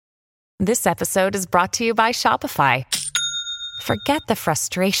This episode is brought to you by Shopify. Forget the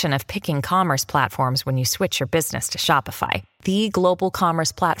frustration of picking commerce platforms when you switch your business to Shopify, the global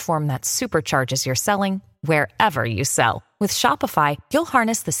commerce platform that supercharges your selling wherever you sell. With Shopify, you'll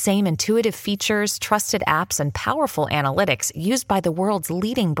harness the same intuitive features, trusted apps, and powerful analytics used by the world's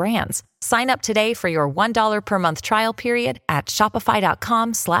leading brands. Sign up today for your $1 per month trial period at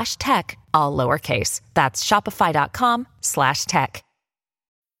shopify.com/tech, all lowercase. That's shopify.com/tech.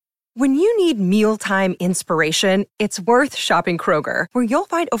 When you need mealtime inspiration, it's worth shopping Kroger, where you'll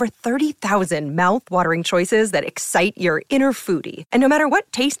find over 30,000 mouth-watering choices that excite your inner foodie. And no matter what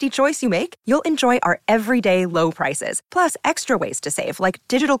tasty choice you make, you'll enjoy our everyday low prices, plus extra ways to save, like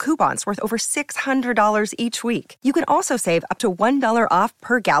digital coupons worth over $600 each week. You can also save up to $1 off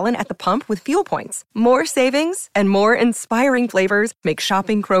per gallon at the pump with fuel points. More savings and more inspiring flavors make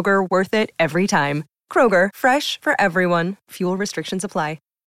shopping Kroger worth it every time. Kroger, fresh for everyone. Fuel restrictions apply.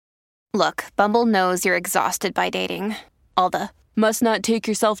 Look, Bumble knows you're exhausted by dating. All the, must not take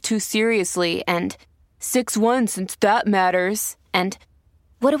yourself too seriously, and 6'1" since that matters, and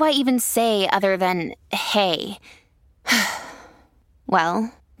what do I even say other than, hey?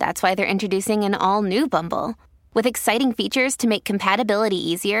 Well, that's why they're introducing an all-new Bumble, with exciting features to make compatibility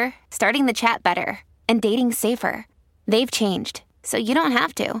easier, starting the chat better, and dating safer. They've changed, so you don't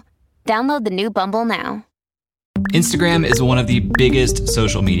have to. Download the new Bumble now. Instagram is one of the biggest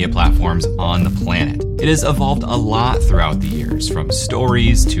social media platforms on the planet. It has evolved a lot throughout the years, from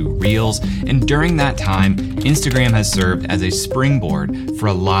stories to reels, and during that time, Instagram has served as a springboard for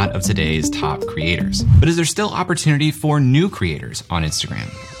a lot of today's top creators. But is there still opportunity for new creators on Instagram?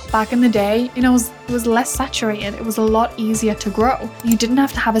 Back in the day, it was less saturated. It was a lot easier to grow. You didn't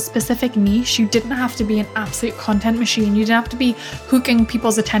have to have a specific niche. You didn't have to be an absolute content machine. You didn't have to be hooking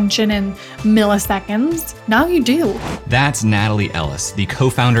people's attention in milliseconds. Now you do. That's Natalie Ellis, the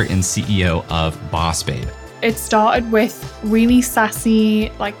co-founder and CEO of Boss Babe. It started with really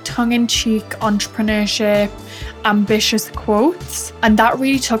sassy, tongue-in-cheek entrepreneurship, ambitious quotes. And that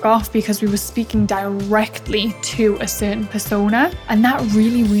really took off because we were speaking directly to a certain persona. And that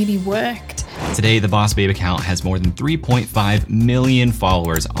really, really worked. Today, the Boss Babe account has more than 3.5 million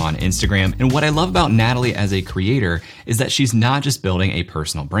followers on Instagram. And what I love about Natalie as a creator is that she's not just building a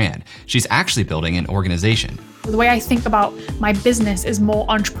personal brand. She's actually building an organization. The way I think about my business is more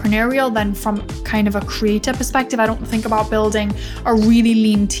entrepreneurial than from kind of a creator perspective. I don't think about building a really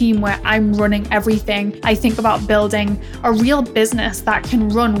lean team where I'm running everything. I think about building a real business that can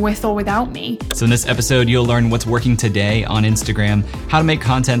run with or without me. So in this episode, you'll learn what's working today on Instagram, how to make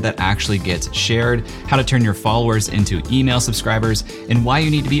content that actually gets shared, how to turn your followers into email subscribers, and why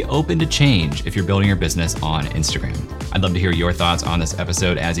you need to be open to change if you're building your business on Instagram. I'd love to hear your thoughts on this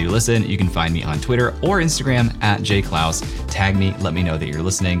episode as you listen. You can find me on Twitter or Instagram @jklaus. Tag me, let me know that you're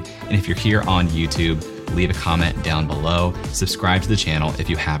listening. And if you're here on YouTube, leave a comment down below. Subscribe to the channel if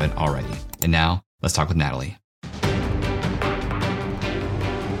you haven't already. And now, let's talk with Natalie.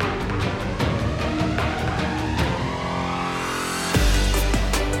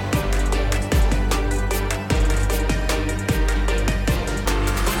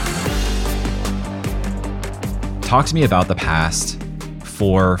 Talk to me about the past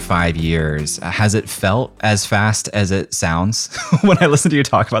 4 or 5 years. Has it felt as fast as it sounds when I listen to you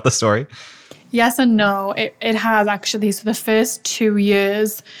talk about the story? Yes and no. It has actually. So the first 2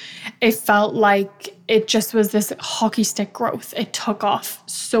 years, it felt like it just was this hockey stick growth. It took off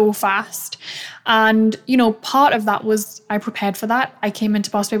so fast. And, part of that was I prepared for that. I came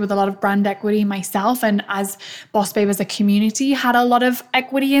into Boss Babe with a lot of brand equity myself. And as Boss Babe as a community had a lot of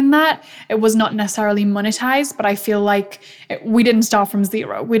equity in that. It was not necessarily monetized, but I feel like we didn't start from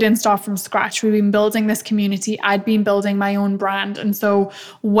zero. We didn't start from scratch. We've been building this community. I'd been building my own brand. And so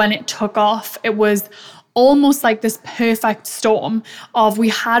when it took off, it was almost like this perfect storm of we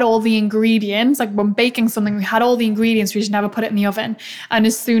had all the ingredients, like when baking something, we had all the ingredients, we just never put it in the oven. And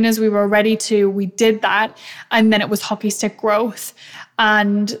as soon as we were ready to, we did that. And then it was hockey stick growth.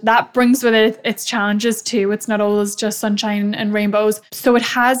 And that brings with it its challenges too. It's not always just sunshine and rainbows. So it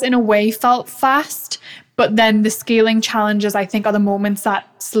has in a way felt fast, but then the scaling challenges, I think, are the moments that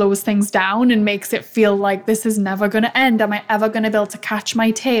slows things down and makes it feel like this is never going to end. Am I ever going to be able to catch my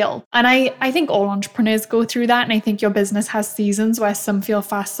tail? And I think all entrepreneurs go through that. And I think your business has seasons where some feel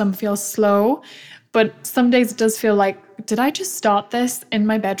fast, some feel slow. But some days it does feel like, did I just start this in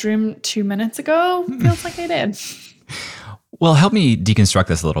my bedroom 2 minutes ago? Feels like I did. Well, help me deconstruct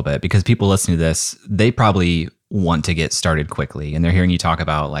this a little bit, because people listening to this, they probably want to get started quickly, and they're hearing you talk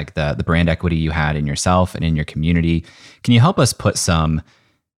about like the brand equity you had in yourself and in your community. Can you help us put some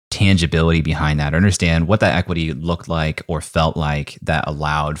tangibility behind that, or understand what that equity looked like or felt like that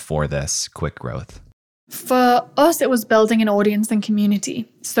allowed for this quick growth? For us, it was building an audience and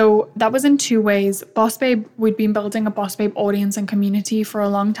community. So that was in two ways. Boss Babe, we'd been building a Boss Babe audience and community for a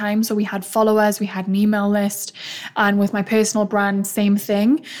long time. So we had followers, we had an email list, and with my personal brand, same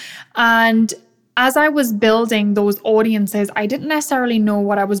thing. And as I was building those audiences, I didn't necessarily know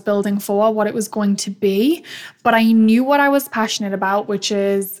what I was building for, what it was going to be, but I knew what I was passionate about, which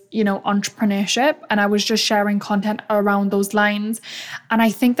is, entrepreneurship. And I was just sharing content around those lines. And I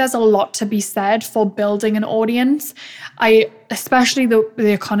think there's a lot to be said for building an audience. Especially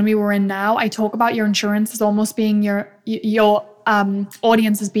the economy we're in now, I talk about your insurance as almost being your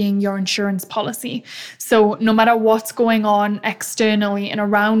audience as being your insurance policy. So no matter what's going on externally and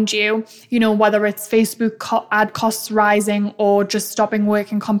around you, whether it's Facebook ad costs rising or just stopping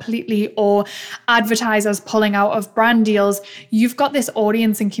working completely or advertisers pulling out of brand deals, you've got this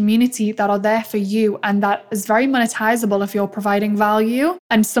audience and community that are there for you, and that is very monetizable if you're providing value.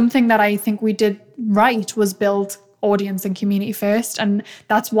 And something that I think we did right was build audience and community first. And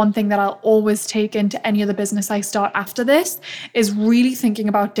that's one thing that I'll always take into any other business I start after this, is really thinking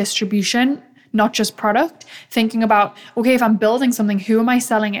about distribution, not just product. Thinking about, okay, if I'm building something, who am I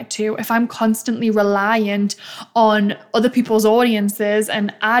selling it to? If I'm constantly reliant on other people's audiences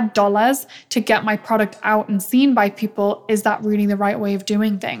and ad dollars to get my product out and seen by people, is that really the right way of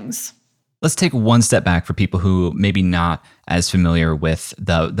doing things? Let's take one step back for people who maybe not as familiar with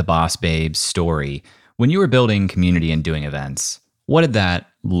the Boss Babe story. When you were building community and doing events, what did that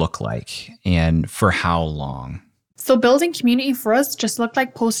look like, and for how long? So building community for us just looked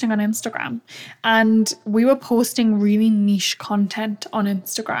like posting on Instagram. And we were posting really niche content on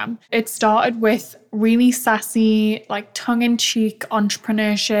Instagram. It started with really sassy, like tongue-in-cheek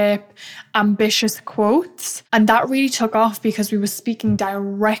entrepreneurship, ambitious quotes. And that really took off because we were speaking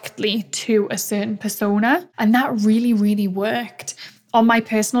directly to a certain persona. And that really, really worked. On my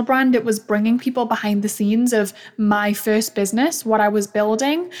personal brand, it was bringing people behind the scenes of my first business, what I was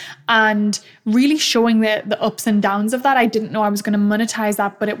building, and really showing the ups and downs of that. I didn't know I was going to monetize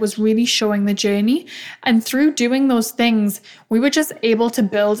that, but it was really showing the journey. And through doing those things, we were just able to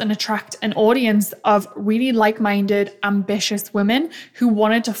build and attract an audience of really like-minded, ambitious women who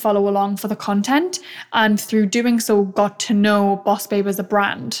wanted to follow along for the content. And through doing so, got to know Boss Babe as a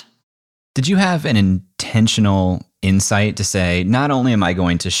brand. Did you have an intentional insight to say, not only am I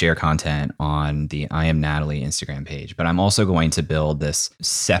going to share content on the I Am Natalie Instagram page, but I'm also going to build this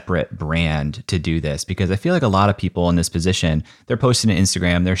separate brand to do this? Because I feel like a lot of people in this position, they're posting to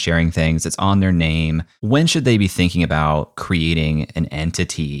Instagram, they're sharing things, it's on their name. When should they be thinking about creating an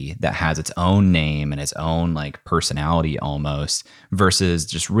entity that has its own name and its own personality almost, versus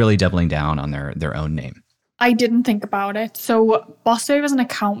just really doubling down on their own name? I didn't think about it. So Boss Babe as an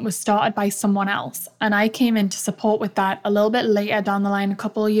account was started by someone else, and I came in to support with that a little bit later down the line, a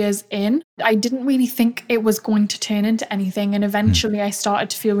couple of years in. I didn't really think it was going to turn into anything, and eventually I started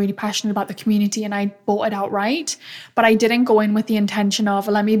to feel really passionate about the community and I bought it outright. But I didn't go in with the intention of,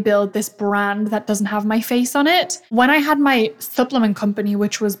 let me build this brand that doesn't have my face on it. When I had my supplement company,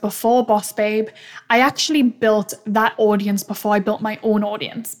 which was before Boss Babe, I actually built that audience before I built my own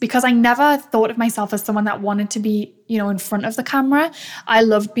audience, because I never thought of myself as someone that wanted to be, in front of the camera. I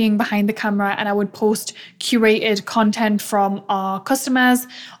loved being behind the camera, and I would post curated content from our customers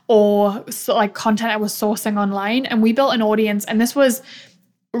or content I was sourcing online. And we built an audience, and this was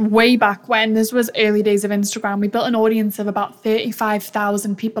way back when, this was early days of Instagram. We built an audience of about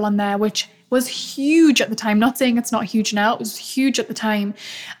 35,000 people on there, which was huge at the time. Not saying it's not huge now, it was huge at the time.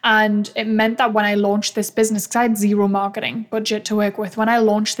 And it meant that when I launched this business, because I had zero marketing budget to work with, when I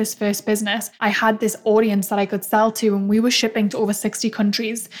launched this first business, I had this audience that I could sell to, and we were shipping to over 60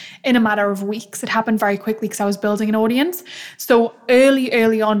 countries in a matter of weeks. It happened very quickly because I was building an audience. So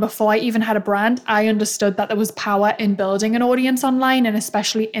early on, before I even had a brand, I understood that there was power in building an audience online, and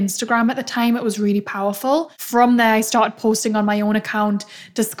especially Instagram at the time, it was really powerful. From there, I started posting on my own account,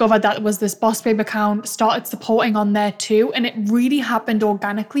 discovered that it was this Boss Babe account, started supporting on there too, and it really happened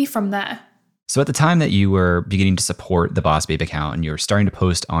organically from there. So at the time that you were beginning to support the Boss Babe account and you were starting to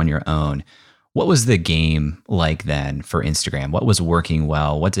post on your own, what was the game like then for Instagram? What was working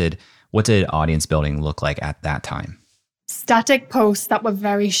well? What did audience building look like at that time? Static posts that were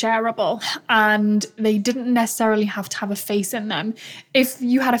very shareable, and they didn't necessarily have to have a face in them. If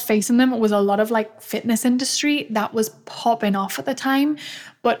you had a face in them, it was a lot of fitness industry that was popping off at the time,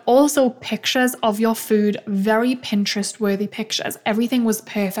 but also pictures of your food, very Pinterest worthy pictures. Everything was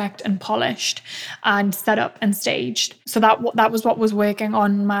perfect and polished and set up and staged. So that was what was working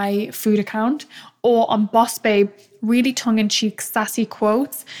on my food account. or on Boss Babe, really tongue-in-cheek, sassy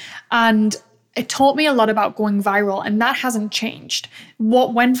quotes. And it taught me a lot about going viral, and that hasn't changed.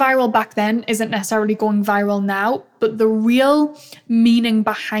 What went viral back then isn't necessarily going viral now, but the real meaning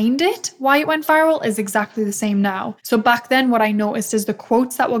behind it, why it went viral, is exactly the same now. So back then, what I noticed is the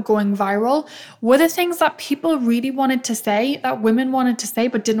quotes that were going viral were the things that people really wanted to say, that women wanted to say,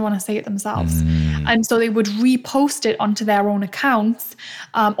 but didn't want to say it themselves. And so they would repost it onto their own accounts,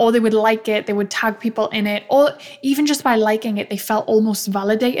 or they would like it, they would tag people in it, or even just by liking it, they felt almost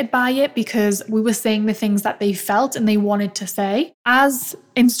validated by it because we were saying the things that they felt and they wanted to say. As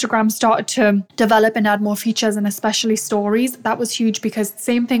Instagram started to develop and add more features, and especially stories, that was huge because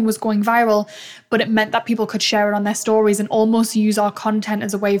same thing was going viral, but it meant that people could share it on their stories and almost use our content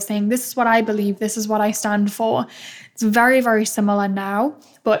as a way of saying, this is what I believe, this is what I stand for. It's very, very similar now,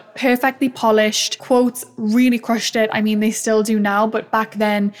 but perfectly polished. Quotes really crushed it. I mean, they still do now, but back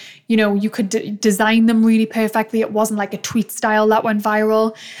then, you know, you could design them really perfectly. It wasn't like a tweet style that went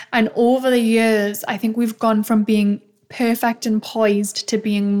viral. And over the years, I think we've gone from being perfect and poised to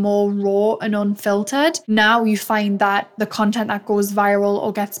being more raw and unfiltered. Now you find that the content that goes viral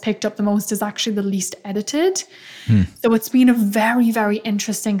or gets picked up the most is actually the least edited. So it's been a very, very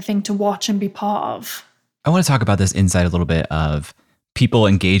interesting thing to watch and be part of. I want to talk about this insight a little bit of people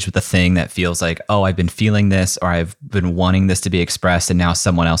engage with the thing that feels like, oh, I've been feeling this, or I've been wanting this to be expressed, and now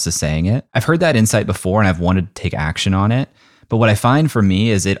someone else is saying it. I've heard that insight before and I've wanted to take action on it. But what I find for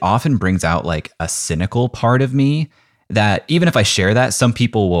me is it often brings out like a cynical part of me that even if I share that, some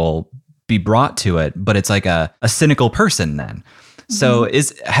people will be brought to it, but it's like a cynical person then. So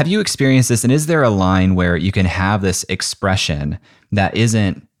have you experienced this? And is there a line where you can have this expression that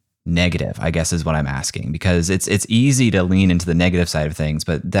isn't negative, I guess is what I'm asking, because it's easy to lean into the negative side of things,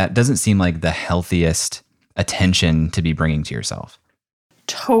 but that doesn't seem like the healthiest attention to be bringing to yourself.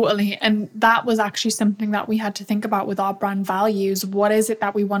 Totally. And that was actually something that we had to think about with our brand values. What is it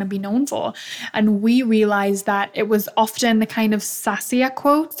that we want to be known for? And we realized that it was often the kind of sassier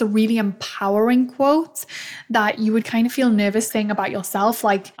quotes, the really empowering quotes that you would kind of feel nervous saying about yourself.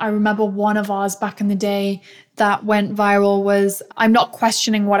 Like I remember one of ours back in the day that went viral was, I'm not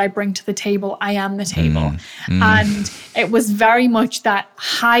questioning what I bring to the table, I am the table. And it was very much that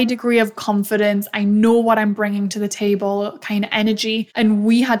high degree of confidence, I know what I'm bringing to the table kind of energy. And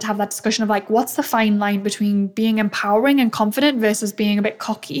we had to have that discussion of like, what's the fine line between being empowering and confident versus being a bit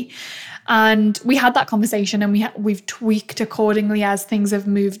cocky? And we had that conversation and we've tweaked accordingly as things have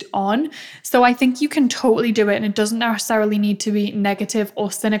moved on. So I think you can totally do it, and it doesn't necessarily need to be negative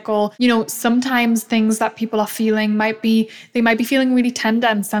or cynical. You know, sometimes things that people are feeling might be feeling really tender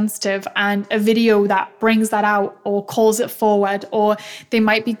and sensitive, and a video that brings that out or calls it forward, or they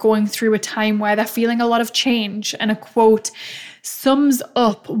might be going through a time where they're feeling a lot of change, and a quote sums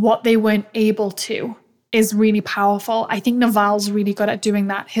up what they weren't able to, is really powerful. I think Naval's really good at doing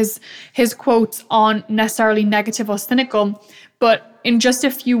that. His quotes aren't necessarily negative or cynical, but in just a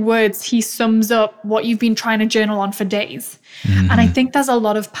few words, he sums up what you've been trying to journal on for days. And I think there's a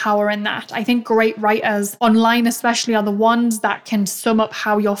lot of power in that. I think great writers online especially are the ones that can sum up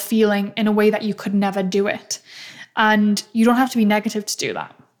how you're feeling in a way that you could never do it. And you don't have to be negative to do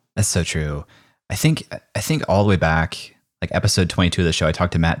that. That's so true. I think all the way back, like episode 22 of the show, I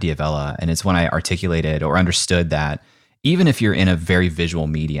talked to Matt Diavella, and it's when I articulated or understood that even if you're in a very visual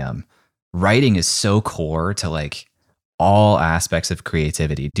medium, writing is so core to like all aspects of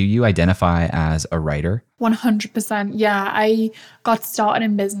creativity. Do you identify as a writer? 100%. Yeah, I got started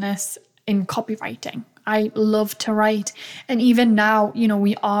in business in copywriting. I love to write. And even now, you know,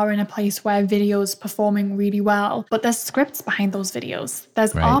 we are in a place where videos performing really well, but there's scripts behind those videos.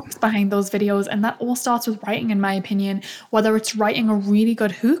 There's arcs behind those videos. And that all starts with writing, in my opinion, whether it's writing a really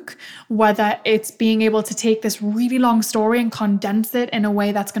good hook, whether it's being able to take this really long story and condense it in a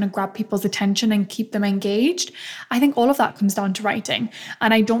way that's going to grab people's attention and keep them engaged. I think all of that comes down to writing.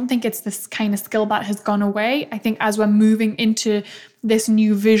 And I don't think it's this kind of skill that has gone away. I think as we're moving into this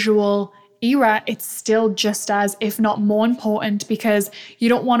new visual era, it's still just as, if not more important, because you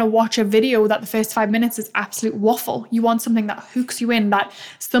don't want to watch a video that the first 5 minutes is absolute waffle. You want something that hooks you in, that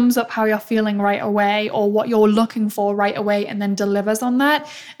sums up how you're feeling right away or what you're looking for right away, and then delivers on that,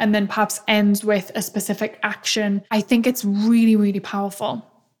 and then perhaps ends with a specific action. I think it's really, really powerful.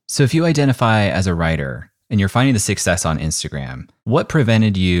 So if you identify as a writer and you're finding the success on Instagram, what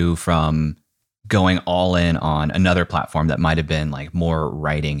prevented you from going all in on another platform that might have been like more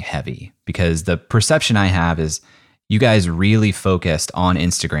writing heavy? Because the perception I have is you guys really focused on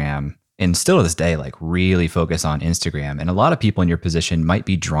Instagram, and still to this day, like really focus on Instagram. And a lot of people in your position might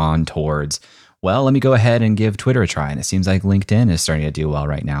be drawn towards well, let me go ahead and give Twitter a try. And it seems like LinkedIn is starting to do well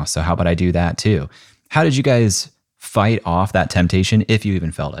right now. So how about I do that too? How did you guys fight off that temptation, if you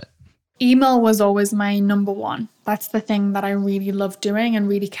even felt it? Email was always my number one. That's the thing that I really loved doing and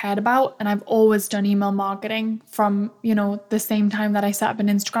really cared about. And I've always done email marketing from, the same time that I set up an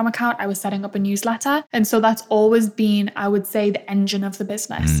Instagram account, I was setting up a newsletter. And so that's always been, I would say, the engine of the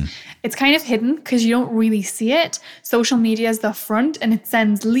business. It's kind of hidden because you don't really see it. Social media is the front and it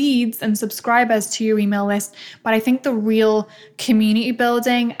sends leads and subscribers to your email list. But I think the real community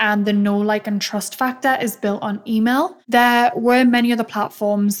building and the know, like, and trust factor is built on email. There were many other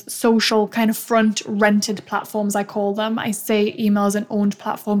platforms, social kind of front rented platforms, I call them. I say email is an owned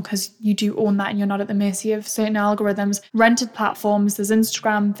platform because you do own that and you're not at the mercy of certain algorithms. Rented platforms, there's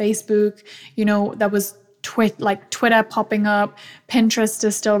Instagram, Facebook, there was Twitter popping up. Pinterest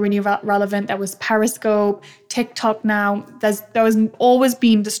is still really relevant. There was Periscope, TikTok now. There was always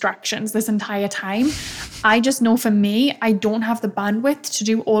been distractions this entire time. I just know for me, I don't have the bandwidth to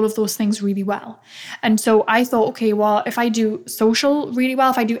do all of those things really well. And so I thought, okay, well, if I do social really well,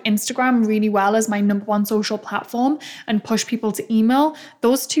 if I do Instagram really well as my number one social platform and push people to email,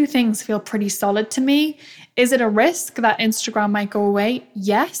 those two things feel pretty solid to me. Is it a risk that Instagram might go away?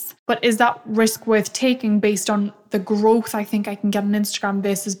 Yes. But is that risk worth taking based on the growth I think I can get on Instagram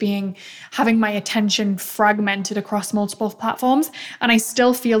versus having my attention fragmented across multiple platforms? And I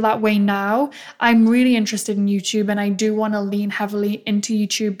still feel that way now. I'm really interested in YouTube and I do want to lean heavily into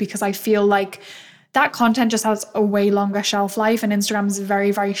YouTube because I feel like that content just has a way longer shelf life and Instagram is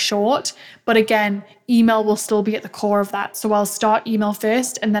very, very short. But again, email will still be at the core of that. So I'll start email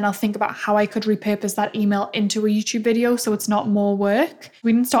first and then I'll think about how I could repurpose that email into a YouTube video so it's not more work.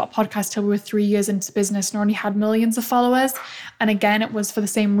 We didn't start a podcast till we were 3 years into business and already had millions of followers. And again, it was for the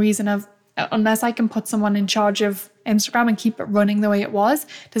same reason of unless I can put someone in charge of Instagram and keep it running the way it was,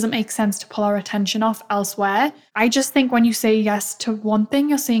 doesn't make sense to pull our attention off elsewhere. I just think when you say yes to one thing,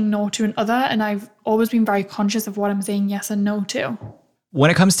 you're saying no to another. And I've always been very conscious of what I'm saying yes and no to.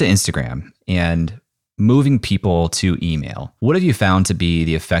 When it comes to Instagram and moving people to email, what have you found to be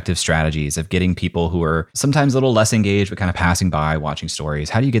the effective strategies of getting people who are sometimes a little less engaged, but kind of passing by, watching stories?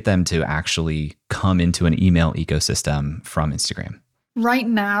 How do you get them to actually come into an email ecosystem from Instagram? Right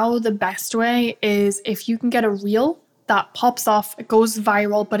now, the best way is if you can get a reel that pops off, it goes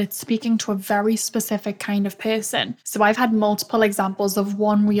viral, but it's speaking to a very specific kind of person. So I've had multiple examples of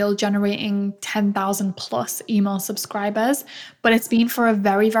one reel generating 10,000 plus email subscribers, but it's been for a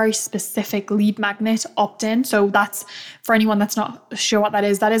very, very specific lead magnet opt-in. So that's, for anyone that's not sure what that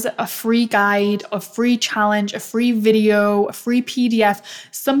is a free guide, a free challenge, a free video, a free PDF,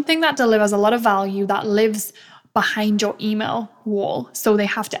 something that delivers a lot of value that lives behind your email wall. So they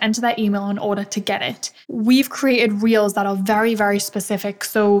have to enter their email in order to get it. We've created reels that are very, very specific.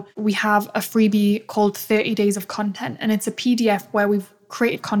 So we have a freebie called 30 Days of Content, and it's a PDF where we've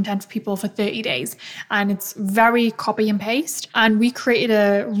created content for people for 30 days. And it's very copy and paste. And we created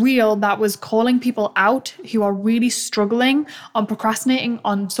a reel that was calling people out who are really struggling on procrastinating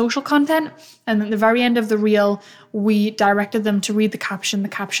on social content. And at the very end of the reel, we directed them to read the caption. The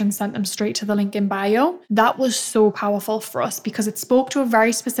caption sent them straight to the link in bio. That was so powerful for us because it spoke to a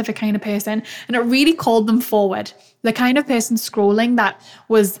very specific kind of person and it really called them forward. The kind of person scrolling that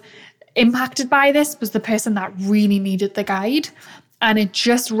was impacted by this was the person that really needed the guide. And it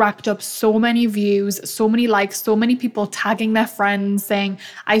just racked up so many views, so many likes, so many people tagging their friends saying,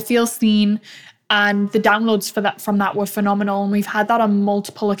 I feel seen. And the downloads from that were phenomenal. And we've had that on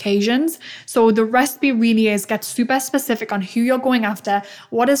multiple occasions. So the recipe really is get super specific on who you're going after.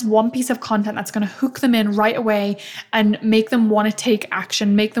 What is one piece of content that's going to hook them in right away and make them want to take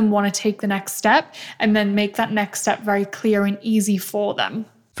action, make them want to take the next step, and then make that next step very clear and easy for them.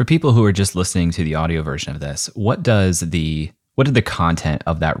 For people who are just listening to the audio version of this, what did the content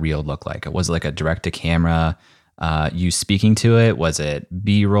of that reel look like? Was it like a direct to camera, you speaking to it? Was it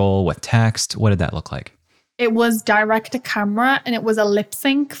B-roll with text? What did that look like? It was direct to camera and it was a lip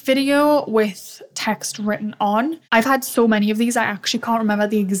sync video with text written on. I've had so many of these, I actually can't remember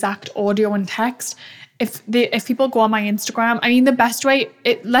the exact audio and text. If people go on my Instagram, I mean, the best way,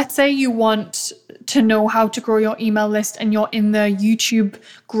 let's say you want to know how to grow your email list and you're in the YouTube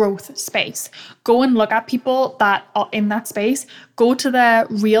growth space, go and look at people that are in that space, go to their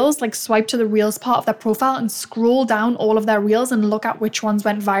reels, like swipe to the reels part of their profile and scroll down all of their reels and look at which ones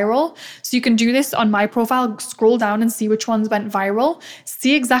went viral. So you can do this on my profile, scroll down and see which ones went viral,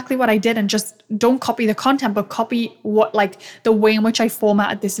 see exactly what I did and just don't copy the content, but copy the way in which I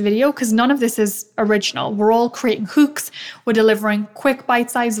formatted this video, because none of this is original. We're all creating hooks, we're delivering quick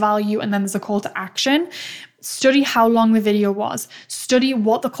bite-sized value, and then there's a call to action. study how long the video was, study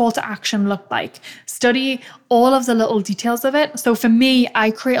what the call to action looked like, study all of the little details of it. So for me,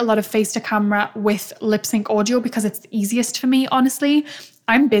 I create a lot of face to camera with lip sync audio because it's the easiest for me, honestly.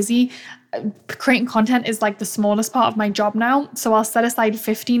 I'm busy. Creating content is like the smallest part of my job now. So I'll set aside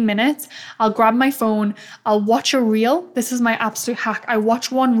 15 minutes. I'll grab my phone. I'll watch a reel. This is my absolute hack. I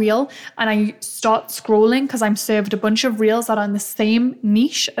watch one reel and I start scrolling because I'm served a bunch of reels that are in the same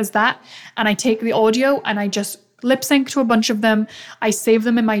niche as that. And I take the audio and I just lip sync to a bunch of them. I save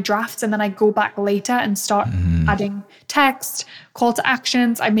them in my drafts and then I go back later and start adding text, call to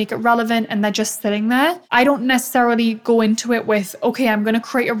actions. I make it relevant and they're just sitting there. I don't necessarily go into it with, okay, I'm going to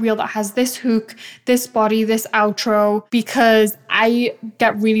create a reel that has this hook, this body, this outro, because I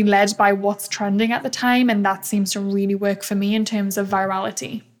get really led by what's trending at the time. And that seems to really work for me in terms of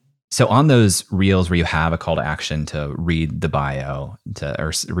virality. So on those reels where you have a call to action to read the bio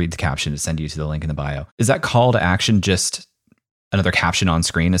or read the caption to send you to the link in the bio, is that call to action just another caption on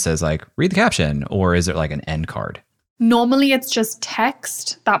screen that says like, read the caption, or is it like an end card? Normally it's just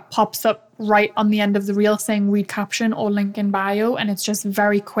text that pops up right on the end of the reel saying read caption or link in bio, and it's just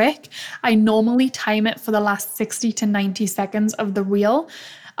very quick. I normally time it for the last 60 to 90 seconds of the reel.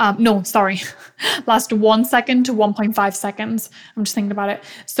 Last 1 second to 1.5 seconds. I'm just thinking about it.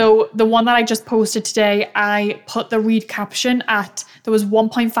 So the one that I just posted today, I put the read caption at, there was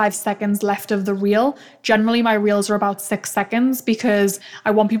 1.5 seconds left of the reel. Generally, my reels are about 6 seconds because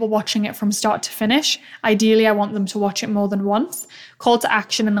I want people watching it from start to finish. Ideally, I want them to watch it more than once. Call to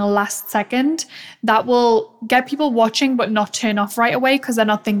action in the last second. That will get people watching but not turn off right away because they're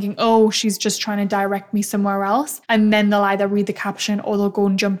not thinking, oh, she's just trying to direct me somewhere else. And then they'll either read the caption or they'll go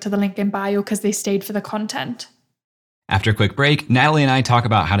and jump to the link in bio because they stayed for the content. After a quick break, Natalie and I talk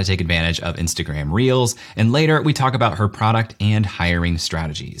about how to take advantage of Instagram Reels, and later we talk about her product and hiring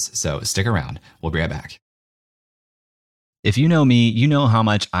strategies. So stick around. We'll be right back. If you know me, you know how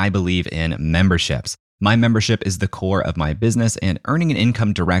much I believe in memberships. My membership is the core of my business, and earning an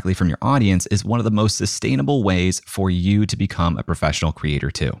income directly from your audience is one of the most sustainable ways for you to become a professional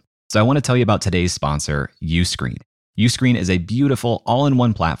creator too. So I want to tell you about today's sponsor, Uscreen. Uscreen is a beautiful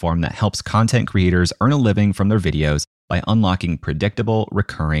all-in-one platform that helps content creators earn a living from their videos by unlocking predictable,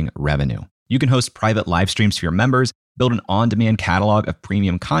 recurring revenue. You can host private live streams for your members, build an on-demand catalog of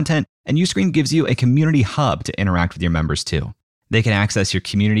premium content, and Uscreen gives you a community hub to interact with your members too. They can access your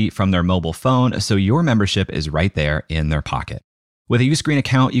community from their mobile phone, so your membership is right there in their pocket. With a Uscreen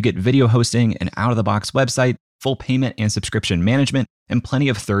account, you get video hosting, an out-of-the-box website, full payment and subscription management, and plenty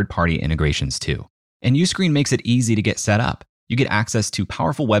of third-party integrations too. And Uscreen makes it easy to get set up. You get access to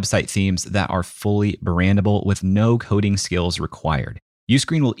powerful website themes that are fully brandable with no coding skills required.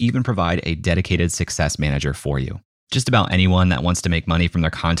 Uscreen will even provide a dedicated success manager for you. Just about anyone that wants to make money from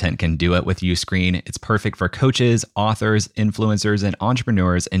their content can do it with Uscreen. It's perfect for coaches, authors, influencers, and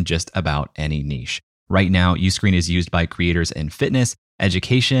entrepreneurs in just about any niche. Right now, Uscreen is used by creators in fitness,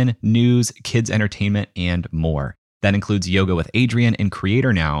 education, news, kids entertainment, and more. That includes Yoga with Adriene and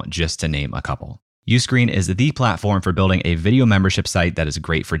Creator Now, just to name a couple. Uscreen is the platform for building a video membership site that is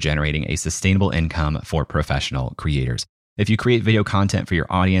great for generating a sustainable income for professional creators. If you create video content for your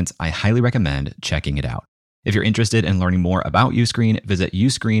audience, I highly recommend checking it out. If you're interested in learning more about Uscreen, visit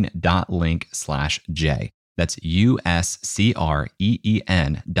uscreen.link/J. That's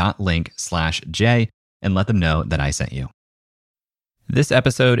uscreen.link/J, and let them know that I sent you. This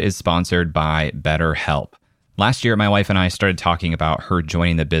episode is sponsored by BetterHelp. Last year, my wife and I started talking about her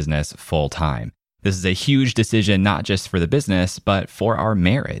joining the business full time. This is a huge decision, not just for the business, but for our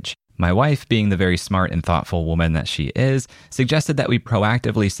marriage. My wife, being the very smart and thoughtful woman that she is, suggested that we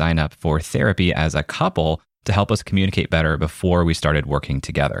proactively sign up for therapy as a couple to help us communicate better before we started working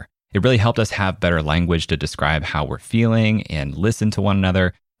together. It really helped us have better language to describe how we're feeling and listen to one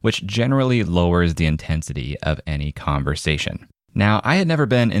another, which generally lowers the intensity of any conversation. Now, I had never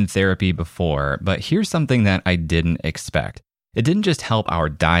been in therapy before, but here's something that I didn't expect. It didn't just help our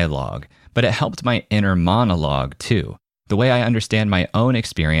dialogue, but it helped my inner monologue too. The way I understand my own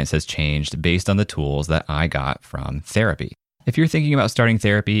experience has changed based on the tools that I got from therapy. If you're thinking about starting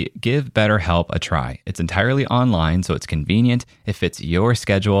therapy, give BetterHelp a try. It's entirely online, so it's convenient, it fits your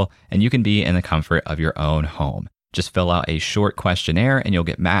schedule, and you can be in the comfort of your own home. Just fill out a short questionnaire and you'll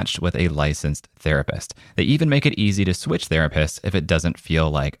get matched with a licensed therapist. They even make it easy to switch therapists if it doesn't feel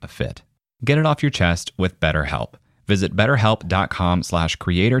like a fit. Get it off your chest with BetterHelp. Visit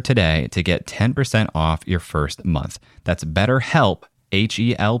betterhelp.com/creator today to get 10% off your first month. That's BetterHelp,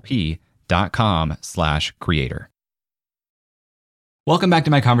 HELP.com/creator. Welcome back to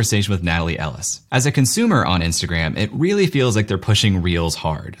my conversation with Natalie Ellis. As a consumer on Instagram, it really feels like they're pushing Reels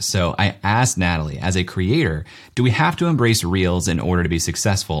hard. So I asked Natalie, as a creator, do we have to embrace Reels in order to be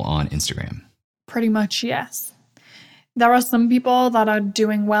successful on Instagram? Pretty much, yes. There are some people that are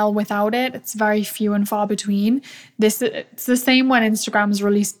doing well without it. It's very few and far between. It's the same when Instagram's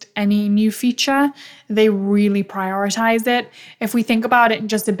released any new feature. They really prioritize it. If we think about it in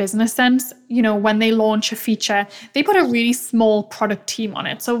just a business sense, when they launch a feature, they put a really small product team on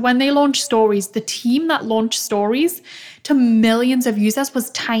it. So when they launch Stories, the team that launched Stories to millions of users was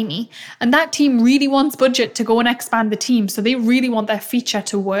tiny. And that team really wants budget to go and expand the team. So they really want their feature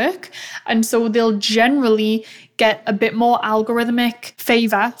to work. And so they'll generally get a bit more algorithmic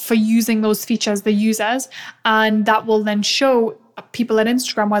favor for using those features, the users, and that will then show people at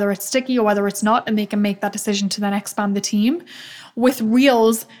Instagram whether it's sticky or whether it's not, and they can make that decision to then expand the team. With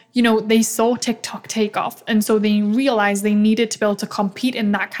Reels, they saw TikTok take off, and so they realized they needed to be able to compete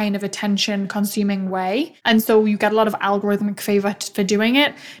in that kind of attention consuming way. And so you get a lot of algorithmic favor for doing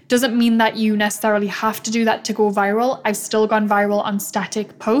it. Doesn't mean that you necessarily have to do that to go viral. I've still gone viral on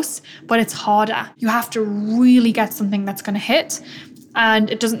static posts, but it's harder. You have to really get something that's going to hit. And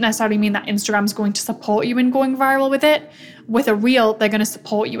it doesn't necessarily mean that Instagram's going to support you in going viral with it. With a Reel, they're going to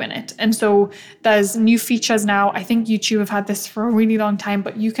support you in it. And so there's new features now. I think YouTube have had this for a really long time,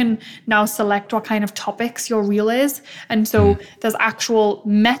 but you can now select what kind of topics your Reel is. And so there's actual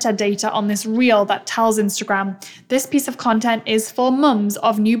metadata on this Reel that tells Instagram, this piece of content is for mums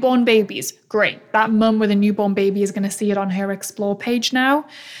of newborn babies. Great. That mum with a newborn baby is going to see it on her Explore page now.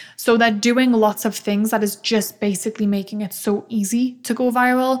 So they're doing lots of things that is just basically making it so easy to go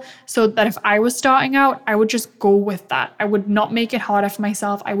viral, so that if I was starting out, I would just go with that. I would not make it harder for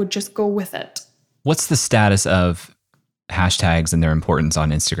myself. I would just go with it. What's the status of hashtags and their importance on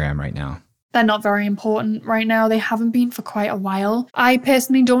Instagram right now? They're not very important right now. They haven't been for quite a while. I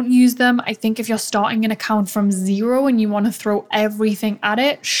personally don't use them. I think if you're starting an account from zero and you want to throw everything at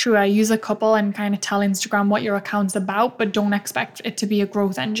it, sure, use a couple and kind of tell Instagram what your account's about, but don't expect it to be a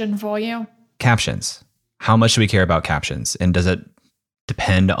growth engine for you. Captions. How much do we care about captions? And does it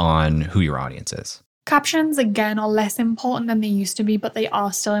depend on who your audience is? Captions, again, are less important than they used to be, but they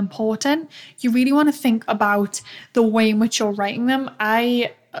are still important. You really want to think about the way in which you're writing them.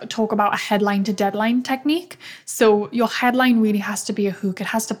 I talk about a headline to deadline technique. So your headline really has to be a hook. It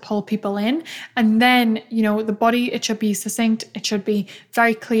has to pull people in. And then, the body, it should be succinct. It should be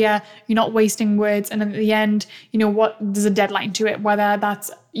very clear. You're not wasting words. And at the end, there's a deadline to it, whether that's,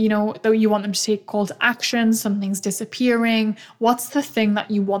 that you want them to take call to action, something's disappearing. What's the thing that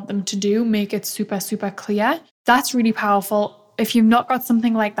you want them to do? Make it super, super clear. That's really powerful. If you've not got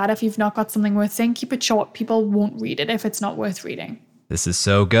something like that, if you've not got something worth saying, keep it short. People won't read it if it's not worth reading. This is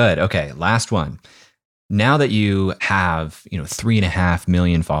so good. Okay, last one. Now that you have, 3.5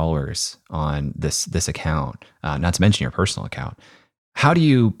 million followers on this account, not to mention your personal account, how do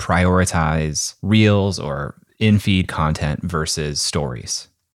you prioritize Reels or in-feed content versus Stories?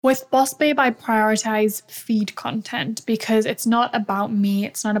 With Boss Babe, I prioritize feed content because it's not about me.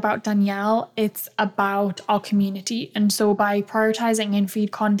 It's not about Danielle. It's about our community. And so by prioritizing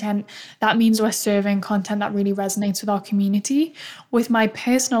in-feed content, that means we're serving content that really resonates with our community. With my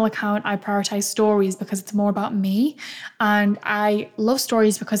personal account, I prioritize Stories because it's more about me. And I love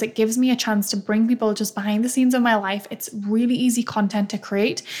Stories because it gives me a chance to bring people just behind the scenes of my life. It's really easy content to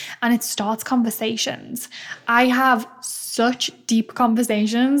create and it starts conversations. I have such deep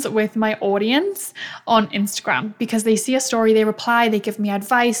conversations with my audience on Instagram because they see a story, they reply, they give me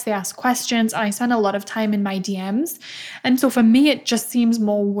advice, they ask questions, and I spend a lot of time in my DMs. And so for me, it just seems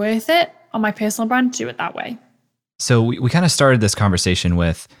more worth it on my personal brand to do it that way. So we kind of started this conversation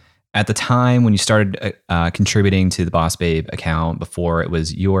with, at the time when you started contributing to the Boss Babe account, before it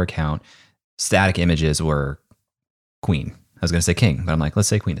was your account, static images were queen. I was going to say king, but I'm like, let's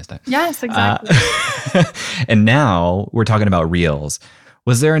say queen this time. Yes, exactly. And now we're talking about Reels.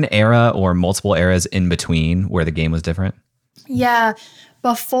 Was there an era or multiple eras in between where the game was different? Yeah.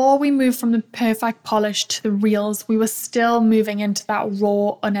 Before we moved from the perfect polish to the Reels, we were still moving into that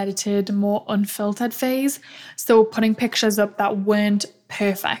raw, unedited, more unfiltered phase. So putting pictures up that weren't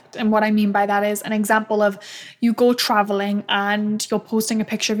perfect. And what I mean by that is an example of you go traveling and you're posting a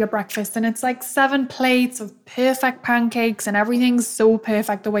picture of your breakfast and it's like 7 plates of perfect pancakes and everything's so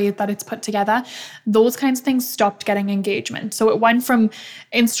perfect the way that it's put together, those kinds of things stopped getting engagement. So it went from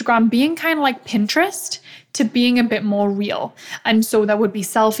Instagram being kind of like Pinterest to being a bit more real. And so there would be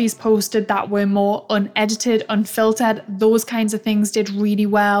selfies posted that were more unedited, unfiltered. Those kinds of things did really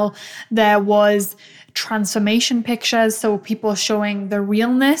well. There was transformation pictures, so people showing the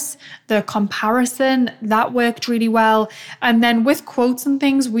realness, the comparison, that worked really well. And then with quotes and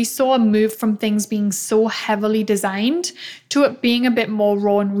things, we saw a move from things being so heavily designed to it being a bit more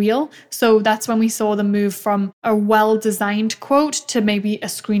raw and real. So that's when we saw the move from a well-designed quote to maybe a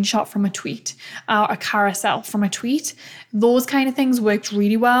screenshot from a tweet, a carousel from a tweet. Those kind of things worked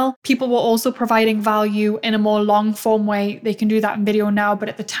really well. People were also providing value in a more long form way. They can do that in video now, but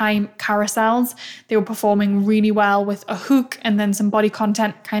at the time, carousels, they were performing really well with a hook and then some body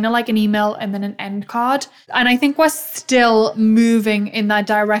content, kind of like an email and then an end card. And I think we're still moving in that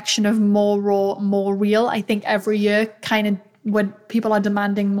direction of more raw, more real. I think every year kind of when people are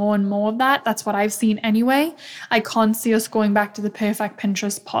demanding more and more of that, that's what I've seen anyway. I can't see us going back to the perfect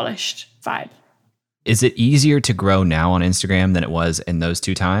Pinterest polished vibe. Is it easier to grow now on Instagram than it was in those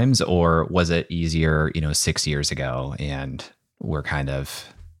two times? Or was it easier, 6 years ago and we're kind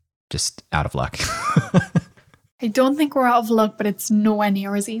of just out of luck? I don't think we're out of luck, but it's nowhere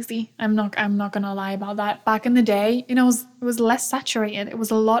near as easy. I'm not gonna lie about that. Back in the day, it was less saturated. It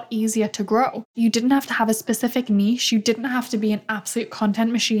was a lot easier to grow. You didn't have to have a specific niche. You didn't have to be an absolute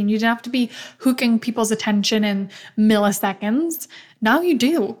content machine. You didn't have to be hooking people's attention in milliseconds. Now you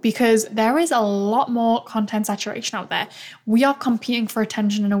do, because there is a lot more content saturation out there. We are competing for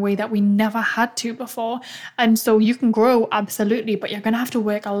attention in a way that we never had to before. And so you can grow, absolutely, but you're gonna have to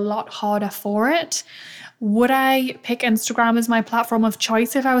work a lot harder for it. Would I pick Instagram as my platform of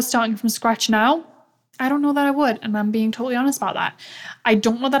choice if I was starting from scratch now? I don't know that I would, and I'm being totally honest about that. I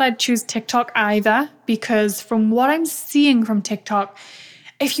don't know that I'd choose TikTok either, because from what I'm seeing from TikTok,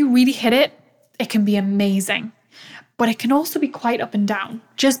 if you really hit it, it can be amazing. But it can also be quite up and down.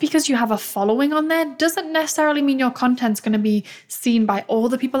 Just because you have a following on there doesn't necessarily mean your content's going to be seen by all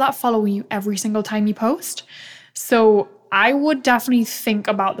the people that follow you every single time you post. So I would definitely think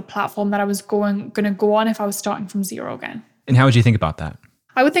about the platform that I was going to go on if I was starting from zero again. And how would you think about that?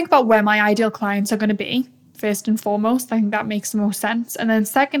 I would think about where my ideal clients are going to be, first and foremost. I think that makes the most sense. And then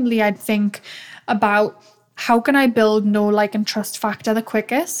secondly, I'd think about how can I build know, like, and trust factor the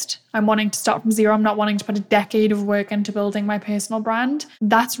quickest? I'm wanting to start from zero. I'm not wanting to put a decade of work into building my personal brand.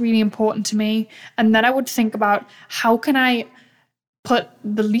 That's really important to me. And then I would think about how can I put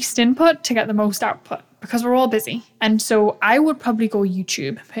the least input to get the most output, because we're all busy. And so I would probably go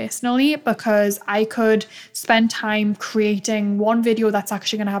YouTube personally, because I could spend time creating one video that's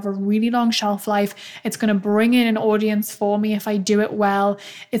actually going to have a really long shelf life. It's going to bring in an audience for me if I do it well.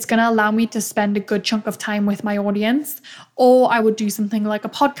 It's going to allow me to spend a good chunk of time with my audience. Or I would do something like a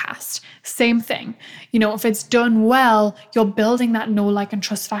podcast. Same thing. If it's done well, you're building that know, like, and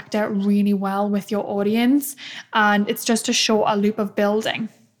trust factor really well with your audience. And it's just a shorter loop of building.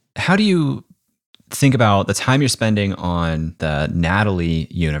 How do you think about the time you're spending on the Natalie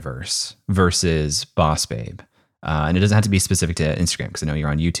universe versus Boss Babe? And it doesn't have to be specific to Instagram, because I know you're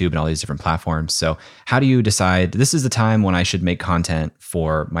on YouTube and all these different platforms. So how do you decide this is the time when I should make content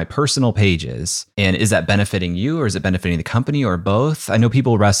for my personal pages? And is that benefiting you, or is it benefiting the company, or both? I know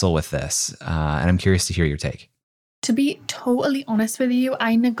people wrestle with this, and I'm curious to hear your take. To be totally honest with you,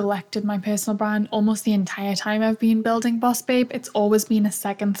 I neglected my personal brand almost the entire time I've been building Boss Babe. It's always been a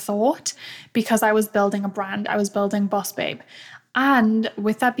second thought, because I was building a brand. I was building Boss Babe. And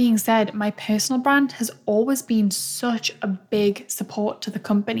with that being said, my personal brand has always been such a big support to the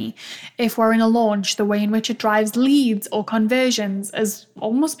company. If we're in a launch, the way in which it drives leads or conversions is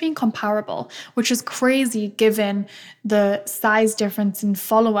almost being comparable, which is crazy given the size difference in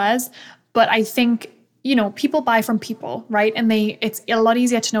followers. But I think people buy from people, right? And it's a lot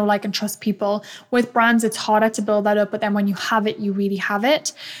easier to know, like, and trust people. With brands, it's harder to build that up, but then when you have it, you really have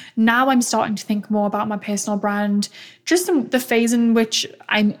it. Now I'm starting to think more about my personal brand, just the phase in which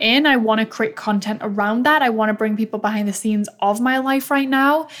I'm in. I want to create content around that. I want to bring people behind the scenes of my life right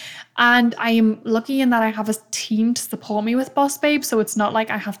now. And I am lucky in that I have a team to support me with Boss Babe. So it's not like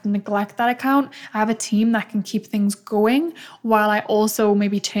I have to neglect that account. I have a team that can keep things going while I also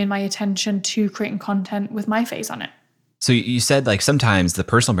maybe turn my attention to creating content with my face on it. So you said, like, sometimes the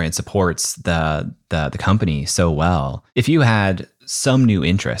personal brand supports the company so well. If you had some new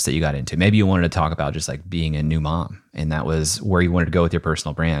interest that you got into, maybe you wanted to talk about just like being a new mom, and that was where you wanted to go with your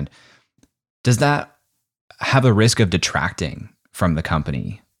personal brand, does that have a risk of detracting from the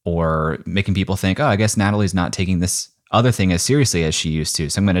company, or making people think, oh, I guess Natalie's not taking this other thing as seriously as she used to.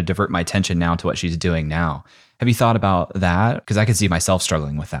 So I'm going to divert my attention now to what she's doing now. Have you thought about that? Because I could see myself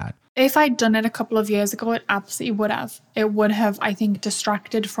struggling with that. If I'd done it a couple of years ago, it absolutely would have. It would have, I think,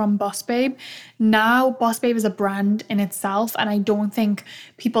 distracted from Boss Babe. Now, Boss Babe is a brand in itself, and I don't think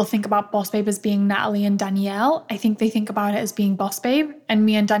people think about Boss Babe as being Natalie and Danielle. I think they think about it as being Boss Babe, and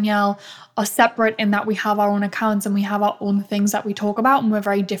me and Danielle are separate in that we have our own accounts and we have our own things that we talk about, and we're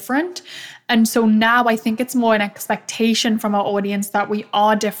very different. And so now I think it's more an expectation from our audience that we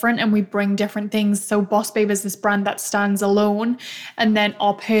are different and we bring different things. So Boss Babe is this brand that stands alone, and then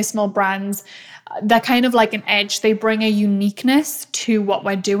our personal brands, they're kind of like an edge. They bring a uniqueness to what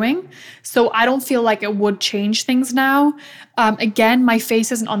we're doing. So I don't feel like it would change things now. Again, my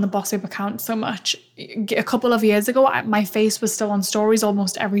face isn't on the Boss Babe account so much. A couple of years ago, my face was still on stories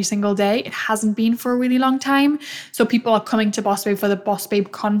almost every single day. It hasn't been for a really long time. So people are coming to Boss Babe for the Boss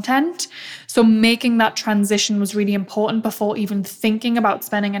Babe content. So making that transition was really important before even thinking about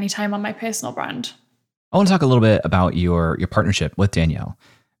spending any time on my personal brand. I want to talk a little bit about your partnership with Danielle,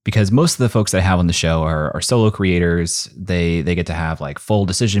 because most of the folks that I have on the show are solo creators. They get to have like full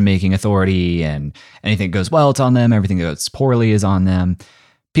decision-making authority, and anything that goes well, it's on them. Everything that goes poorly is on them.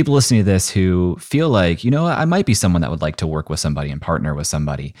 People listening to this who feel like, I might be someone that would like to work with somebody and partner with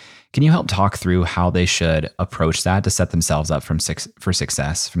somebody. Can you help talk through how they should approach that to set themselves up for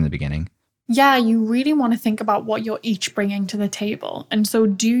success from the beginning? Yeah, you really want to think about what you're each bringing to the table. And so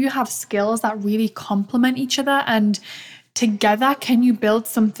do you have skills that really complement each other? And together, can you build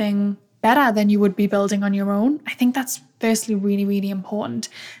something better than you would be building on your own? I think that's firstly really, really important.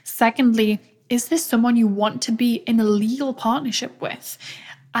 Secondly, is this someone you want to be in a legal partnership with?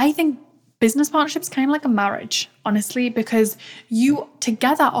 I think business partnership is kind of like a marriage, honestly, because you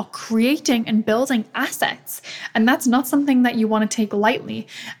together are creating and building assets. And that's not something that you want to take lightly.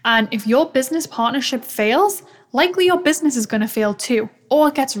 And if your business partnership fails, likely your business is going to fail too, or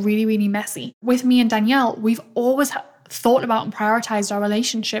it gets really, really messy. With me and Danielle, we've always thought about and prioritized our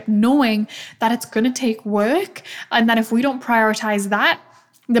relationship, knowing that it's going to take work, and that if we don't prioritize that,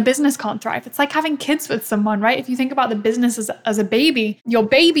 the business can't thrive. It's like having kids with someone, right? If you think about the business as a baby, your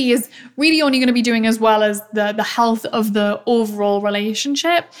baby is really only going to be doing as well as the health of the overall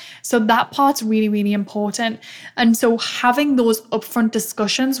relationship. So that part's really, really important. And so having those upfront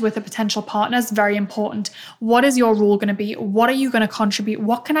discussions with a potential partner is very important. What is your role going to be? What are you going to contribute?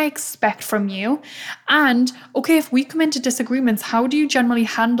 What can I expect from you? And okay, if we come into disagreements, how do you generally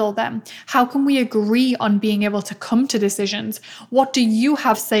handle them? How can we agree on being able to come to decisions? What do you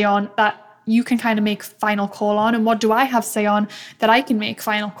have say on that you can kind of make final call on, and what do I have say on that I can make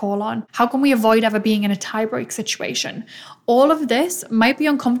final call on? How can we avoid ever being in a tie break situation? All of this might be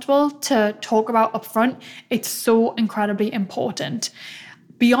uncomfortable to talk about upfront. It's so incredibly important.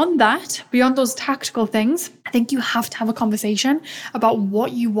 Beyond that, beyond those tactical things, I think you have to have a conversation about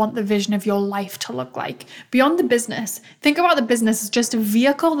what you want the vision of your life to look like. Beyond the business, think about the business as just a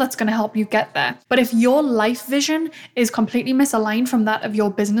vehicle that's going to help you get there. But if your life vision is completely misaligned from that of your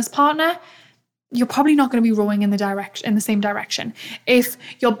business partner, you're probably not going to be rowing in the same direction. If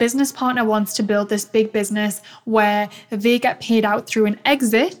your business partner wants to build this big business where they get paid out through an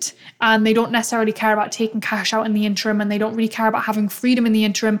exit and they don't necessarily care about taking cash out in the interim, and they don't really care about having freedom in the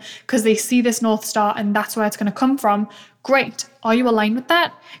interim because they see this North Star and that's where it's going to come from, great. Are you aligned with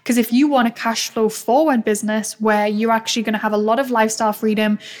that? Because if you want a cash flow forward business where you're actually going to have a lot of lifestyle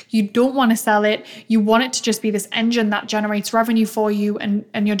freedom, you don't want to sell it, you want it to just be this engine that generates revenue for you,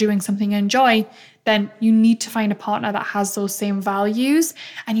 and you're doing something you enjoy, then you need to find a partner that has those same values,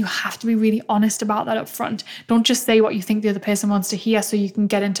 and you have to be really honest about that up front. Don't just say what you think the other person wants to hear so you can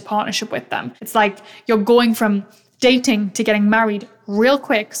get into partnership with them. It's like you're going from dating to getting married real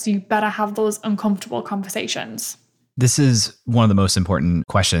quick, so you better have those uncomfortable conversations. This is one of the most important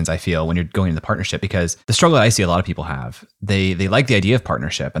questions, I feel, when you're going into the partnership, because the struggle that I see a lot of people have, they like the idea of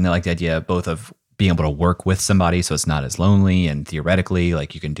partnership, and they like the idea both of being able to work with somebody so it's not as lonely, and theoretically,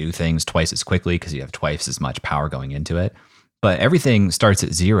 like, you can do things twice as quickly because you have twice as much power going into it. But everything starts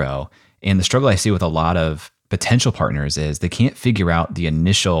at zero. And the struggle I see with a lot of potential partners is they can't figure out the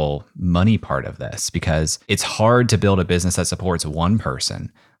initial money part of this, because it's hard to build a business that supports one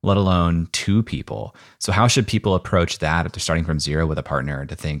person, let alone two people. So how should people approach that if they're starting from zero with a partner,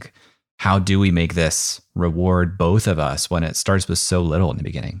 to think, how do we make this reward both of us when it starts with so little in the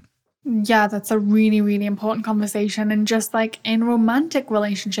beginning? Yeah, that's a really, really important conversation. And just like in romantic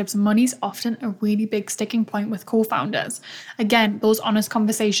relationships, money's often a really big sticking point with co-founders. Again, those honest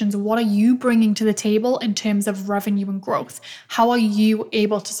conversations. What are you bringing to the table in terms of revenue and growth? How are you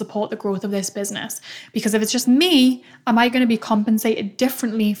able to support the growth of this business? Because if it's just me, am I going to be compensated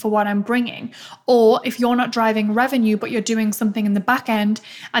differently for what I'm bringing? Or if you're not driving revenue, but you're doing something in the back end,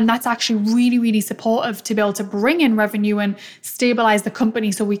 and that's actually really, really supportive to be able to bring in revenue and stabilize the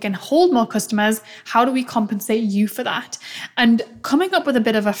company so we can hold more customers, how do we compensate you for that? And coming up with a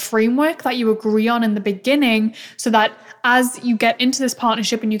bit of a framework that you agree on in the beginning so that as you get into this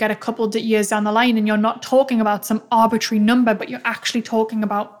partnership and you get a couple of years down the line and you're not talking about some arbitrary number, but you're actually talking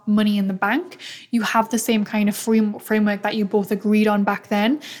about money in the bank, you have the same kind of framework that you both agreed on back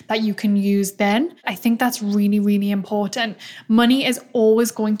then that you can use then. I think that's really, really important. Money is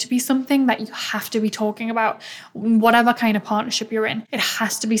always going to be something that you have to be talking about, whatever kind of partnership you're in. It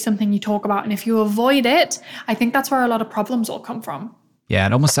has to be something you talk about. And if you avoid it, I think that's where a lot of problems will come from. Yeah,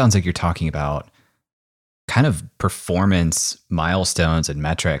 it almost sounds like you're talking about kind of performance milestones and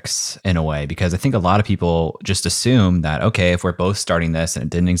metrics in a way, because I think a lot of people just assume that, okay, if we're both starting this and it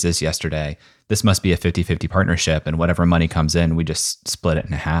didn't exist yesterday, this must be a 50-50 partnership and whatever money comes in, we just split it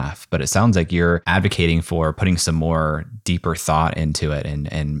in half. But it sounds like you're advocating for putting some more deeper thought into it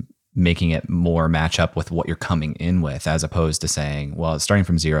and making it more match up with what you're coming in with, as opposed to saying, well, it's starting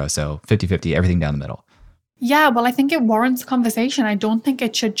from zero, so 50-50, everything down the middle. Yeah, well, I think it warrants conversation. I don't think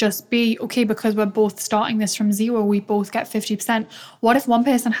it should just be, okay, because we're both starting this from zero, we both get 50%. What if one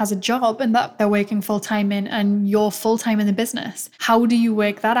person has a job and that they're working full-time in and you're full-time in the business? How do you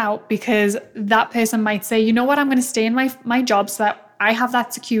work that out? Because that person might say, you know what, I'm going to stay in my job so that I have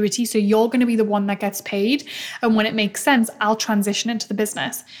that security, so you're going to be the one that gets paid. And when it makes sense, I'll transition into the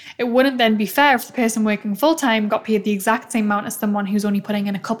business. It wouldn't then be fair if the person working full-time got paid the exact same amount as someone who's only putting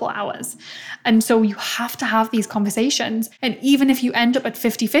in a couple hours. And so you have to have these conversations. And even if you end up at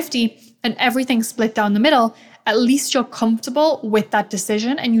 50-50 and everything's split down the middle, at least you're comfortable with that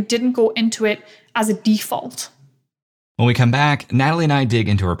decision and you didn't go into it as a default. When we come back, Natalie and I dig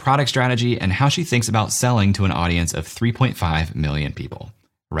into her product strategy and how she thinks about selling to an audience of 3.5 million people.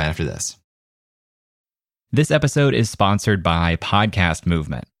 Right after this. This episode is sponsored by Podcast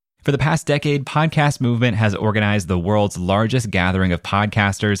Movement. For the past decade, Podcast Movement has organized the world's largest gathering of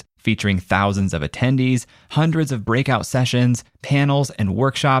podcasters, featuring thousands of attendees, hundreds of breakout sessions, panels, and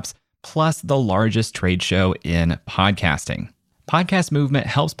workshops, plus the largest trade show in podcasting. Podcast Movement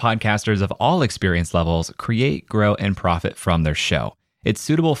helps podcasters of all experience levels create, grow, and profit from their show. It's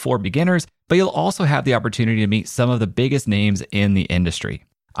suitable for beginners, but you'll also have the opportunity to meet some of the biggest names in the industry.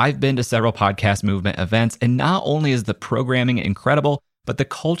 I've been to several Podcast Movement events, and not only is the programming incredible, but the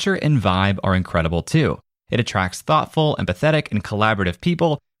culture and vibe are incredible too. It attracts thoughtful, empathetic, and collaborative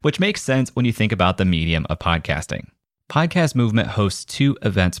people, which makes sense when you think about the medium of podcasting. Podcast Movement hosts 2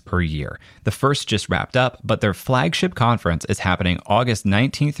 events per year. The first just wrapped up, but their flagship conference is happening August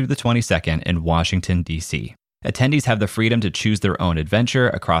 19th through the 22nd in Washington, D.C. Attendees have the freedom to choose their own adventure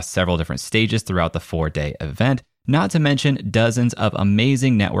across several different stages throughout the 4-day event, not to mention dozens of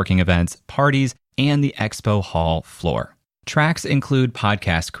amazing networking events, parties, and the expo hall floor. Tracks include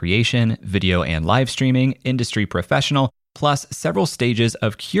podcast creation, video and live streaming, industry professional, plus several stages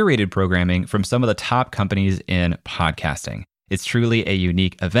of curated programming from some of the top companies in podcasting. It's truly a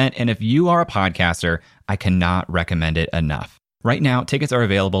unique event, and if you are a podcaster, I cannot recommend it enough. Right now, tickets are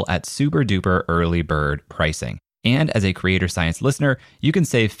available at super duper early bird pricing. And as a Creator Science listener, you can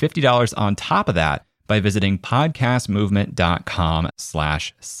save $50 on top of that by visiting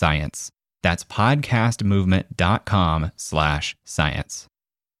podcastmovement.com/science. That's podcastmovement.com/science.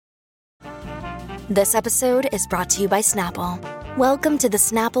 This episode is brought to you by Snapple. Welcome to the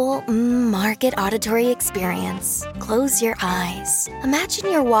Snapple Market Auditory Experience. Close your eyes. Imagine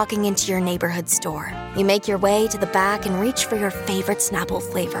you're walking into your neighborhood store. You make your way to the back and reach for your favorite Snapple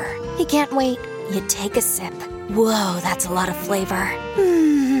flavor. You can't wait. You take a sip. Whoa, that's a lot of flavor.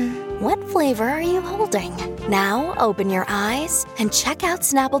 What flavor are you holding? Now open your eyes and check out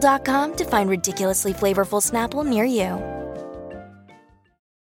Snapple.com to find ridiculously flavorful Snapple near you.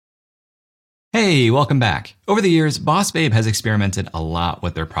 Hey, welcome back. Over the years, Boss Babe has experimented a lot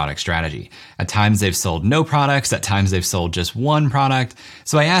with their product strategy. At times they've sold no products, at times they've sold just one product.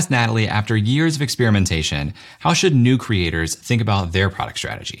 So I asked Natalie, after years of experimentation, how should new creators think about their product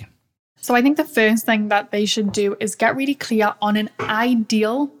strategy? So I think the first thing that they should do is get really clear on an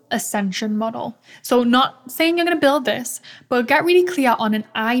ideal ascension model. So not saying you're going to build this, but get really clear on an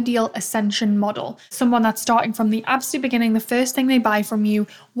ideal ascension model. Someone that's starting from the absolute beginning, the first thing they buy from you,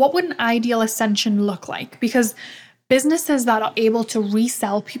 what would an ideal ascension look like? Because businesses that are able to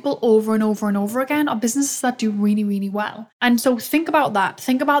resell people over and over and over again are businesses that do really, really well. And so think about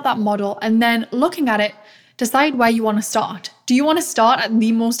that model, and then looking at it, decide where you want to start. Do you want to start at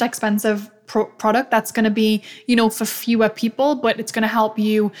the most expensive product that's going to be, for fewer people, but it's going to help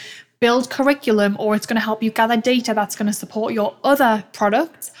you build curriculum, or it's going to help you gather data that's going to support your other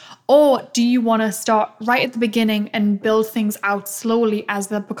products? Or do you want to start right at the beginning and build things out slowly as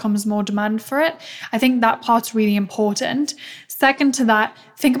there becomes more demand for it? I think that part's really important. Second to that,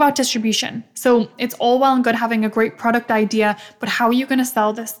 think about distribution. So it's all well and good having a great product idea, but how are you going to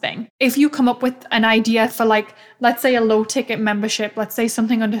sell this thing? If you come up with an idea for let's say a low ticket membership, let's say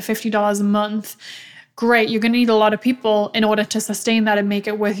something under $50 a month, great, you're going to need a lot of people in order to sustain that and make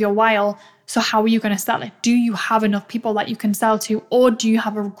it worth your while. So how are you going to sell it? Do you have enough people that you can sell to, or do you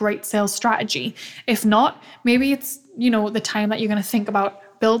have a great sales strategy? If not, maybe it's, the time that you're going to think about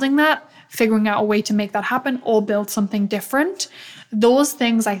building that, figuring out a way to make that happen, or build something different. Those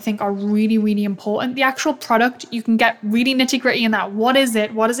things I think are really, really important. The actual product, you can get really nitty gritty in that. What is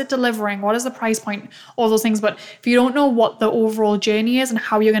it? What is it delivering? What is the price point? All those things. But if you don't know what the overall journey is and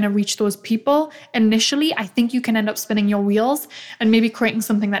how you're going to reach those people initially, I think you can end up spinning your wheels and maybe creating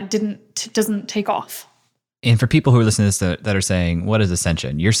something that doesn't take off. And for people who are listening to this that are saying, what is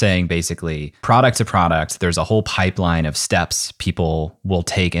Ascension? You're saying basically product to product, there's a whole pipeline of steps people will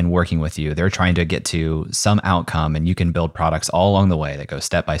take in working with you. They're trying to get to some outcome, and you can build products all along the way that go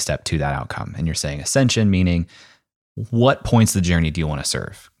step by step to that outcome. And you're saying Ascension, meaning what points of the journey do you want to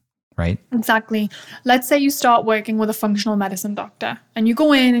serve? Right? Exactly. Let's say you start working with a functional medicine doctor and you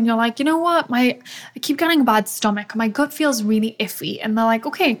go in and you're like, you know what? I keep getting a bad stomach. My gut feels really iffy. And they're like,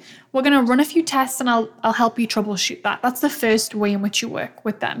 okay, we're going to run a few tests and I'll help you troubleshoot that. That's the first way in which you work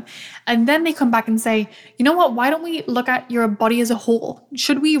with them. And then they come back and say, you know what? Why don't we look at your body as a whole?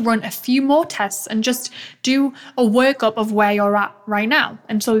 Should we run a few more tests and just do a workup of where you're at right now?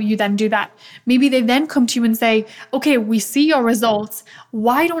 And so you then do that. Maybe they then come to you and say, okay, we see your results.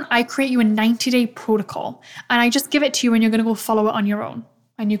 Why don't I create you a 90-day protocol? And I just give it to you and you're going to go follow it on your own.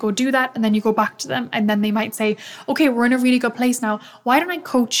 And you go do that, and then you go back to them, and then they might say, okay, we're in a really good place now. Why don't I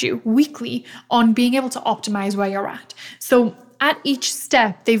coach you weekly on being able to optimize where you're at? So at each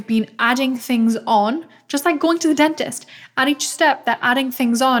step, they've been adding things on, just like going to the dentist. At each step, they're adding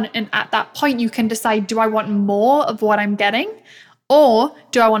things on, and at that point, you can decide, do I want more of what I'm getting, or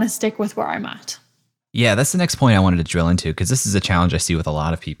do I want to stick with where I'm at? Yeah, that's the next point I wanted to drill into, because this is a challenge I see with a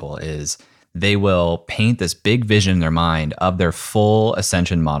lot of people is they will paint this big vision in their mind of their full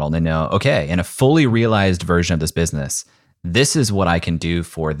Ascension model. They know, okay, in a fully realized version of this business, this is what I can do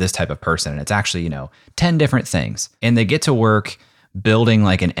for this type of person. And it's actually, 10 different things. And they get to work building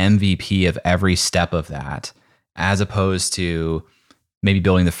like an MVP of every step of that, as opposed to maybe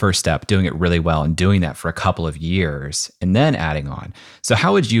building the first step, doing it really well, and doing that for a couple of years, and then adding on. So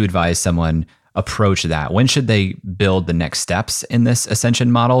how would you advise someone approach that? When should they build the next steps in this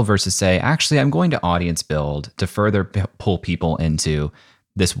Ascension model versus say, actually, I'm going to audience build to further pull people into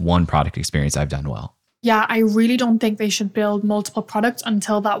this one product experience I've done well? Yeah, I really don't think they should build multiple products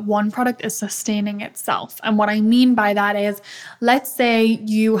until that one product is sustaining itself. And what I mean by that is, let's say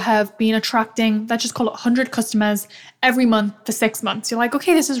you have been attracting, let's just call it 100 customers every month for 6 months. You're like,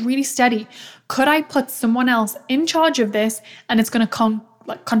 okay, this is really steady. Could I put someone else in charge of this and it's going to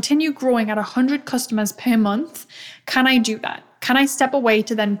continue growing at 100 customers per month? Can I do that? Can I step away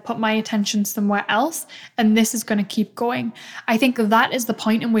to then put my attention somewhere else? And this is going to keep going. I think that is the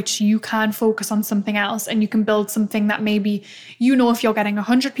point in which you can focus on something else, and you can build something that maybe, if you're getting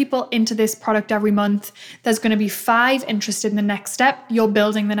 100 people into this product every month, there's going to be 5 interested in the next step. You're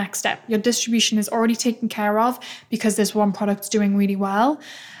building the next step. Your distribution is already taken care of because this one product's doing really well.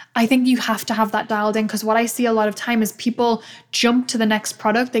 I think you have to have that dialed in, because what I see a lot of time is people jump to the next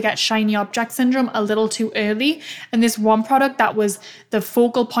product. They get shiny object syndrome a little too early. And this one product that was the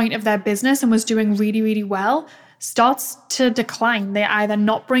focal point of their business and was doing really, really well starts to decline. They're either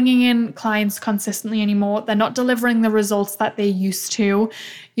not bringing in clients consistently anymore. They're not delivering the results that they used to.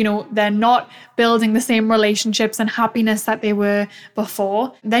 They're not building the same relationships and happiness that they were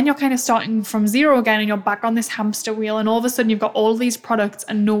before. Then you're kind of starting from zero again, and you're back on this hamster wheel. And all of a sudden you've got all these products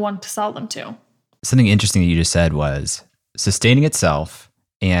and no one to sell them to. Something interesting that you just said was sustaining itself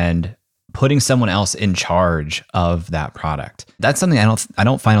and putting someone else in charge of that product. That's something I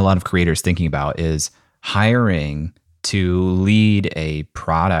don't find a lot of creators thinking about, is hiring to lead a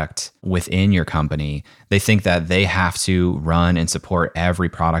product within your company. They think that they have to run and support every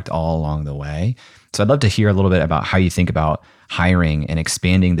product all along the way. So I'd love to hear a little bit about how you think about hiring and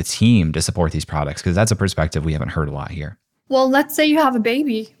expanding the team to support these products, because that's a perspective we haven't heard a lot here. Well, let's say you have a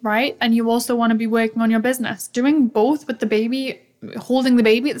baby, right? And you also want to be working on your business. Doing both with the baby, holding the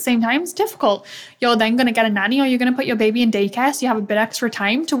baby at the same time is difficult. You're then going to get a nanny, or you're going to put your baby in daycare so you have a bit extra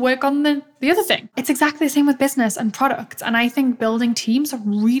time to work on the other thing. It's exactly the same with business and products. And I think building teams are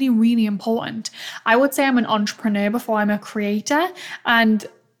really, really important. I would say I'm an entrepreneur before I'm a creator. And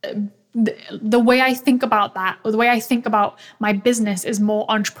the way I think about that, or the way I think about my business, is more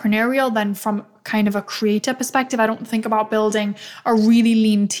entrepreneurial than from kind of a creator perspective. I don't think about building a really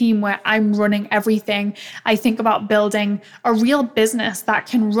lean team where I'm running everything. I think about building a real business that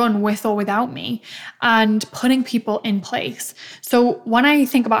can run with or without me and putting people in place. So when I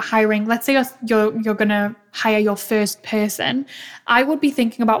think about hiring, let's say you're going to hire your first person, I would be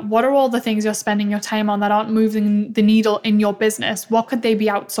thinking about what are all the things you're spending your time on that aren't moving the needle in your business? What could they be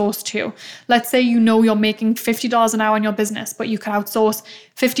outsourced to? Let's say you're making $50 an hour in your business, but you could outsource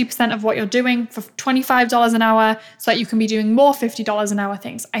 50% of what you're doing for $25 an hour so that you can be doing more $50 an hour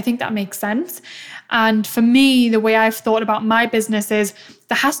things. I think that makes sense. And for me, the way I've thought about my business is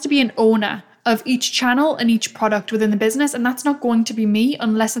there has to be an owner of each channel and each product within the business. And that's not going to be me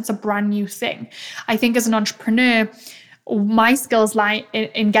unless it's a brand new thing. I think as an entrepreneur, my skills lie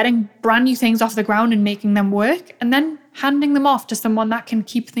in getting brand new things off the ground and making them work, and then handing them off to someone that can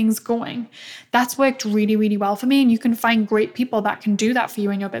keep things going. That's worked really, really well for me. And you can find great people that can do that for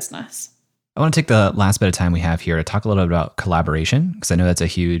you in your business. I want to take the last bit of time we have here to talk a little bit about collaboration, because I know that's a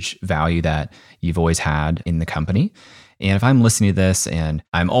huge value that you've always had in the company. And if I'm listening to this and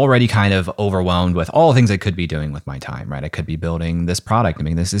I'm already kind of overwhelmed with all the things I could be doing with my time, right? I could be building this product and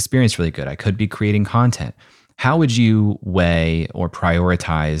making this experience really good. I could be creating content. How would you weigh or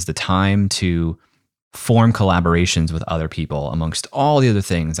prioritize the time to form collaborations with other people amongst all the other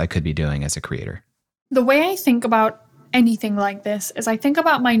things I could be doing as a creator? The way I think about anything like this is I think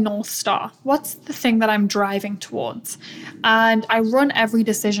about my North Star. What's the thing that I'm driving towards? And I run every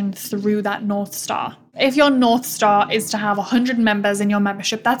decision through that North Star. If your North Star is to have 100 members in your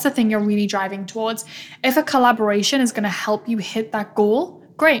membership, that's the thing you're really driving towards. If a collaboration is going to help you hit that goal,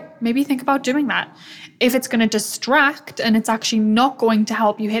 great. Maybe think about doing that. If it's going to distract and it's actually not going to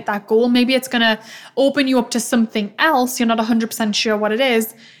help you hit that goal, maybe it's going to open you up to something else. You're not 100% sure what it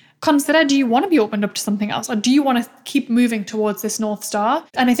is. Consider, do you want to be opened up to something else, or do you want to keep moving towards this North Star?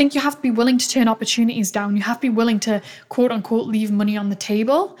 And I think you have to be willing to turn opportunities down. You have to be willing to, quote unquote, leave money on the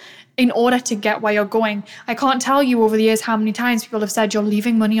table in order to get where you're going. I can't tell you over the years how many times people have said you're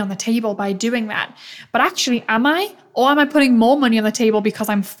leaving money on the table by doing that. But actually, am I? Or am I putting more money on the table because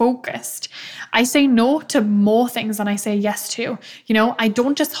I'm focused? I say no to more things than I say yes to. I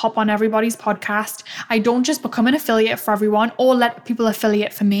don't just hop on everybody's podcast. I don't just become an affiliate for everyone or let people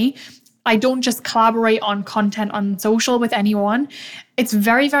affiliate for me. I don't just collaborate on content on social with anyone. It's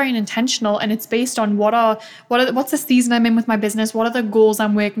very, very intentional, and it's based on what's the season I'm in with my business? What are the goals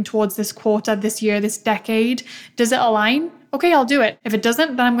I'm working towards this quarter, this year, this decade? Does it align? Okay, I'll do it. If it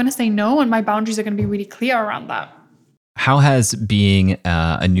doesn't, then I'm going to say no, and my boundaries are going to be really clear around that. How has being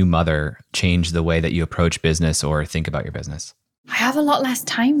a new mother changed the way that you approach business or think about your business? I have a lot less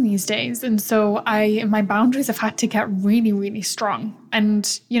time these days. And so my boundaries have had to get really, really strong.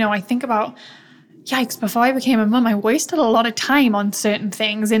 And, I think about, yikes, before I became a mum, I wasted a lot of time on certain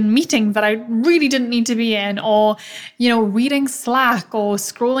things in meetings that I really didn't need to be in, or, reading Slack or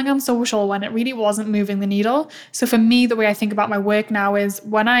scrolling on social when it really wasn't moving the needle. So for me, the way I think about my work now is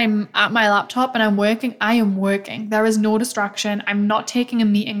when I'm at my laptop and I'm working, I am working. There is no distraction. I'm not taking a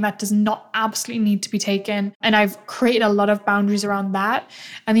meeting that does not absolutely need to be taken. And I've created a lot of boundaries around that.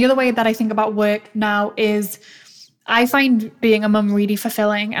 And the other way that I think about work now is I find being a mum really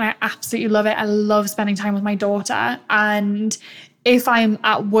fulfilling, and I absolutely love it. I love spending time with my daughter. And if I'm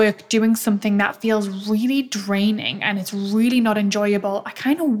at work doing something that feels really draining and it's really not enjoyable, I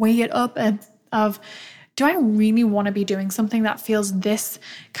kind of weigh it up of, do I really want to be doing something that feels this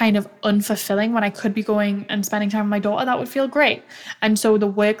kind of unfulfilling when I could be going and spending time with my daughter? That would feel great. And so the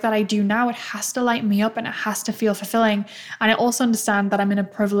work that I do now, it has to light me up and it has to feel fulfilling. And I also understand that I'm in a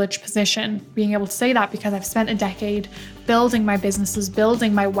privileged position being able to say that, because I've spent a decade building my businesses,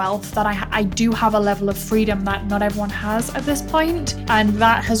 building my wealth, that I do have a level of freedom that not everyone has at this point. And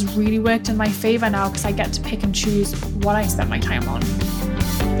that has really worked in my favor now, because I get to pick and choose what I spend my time on.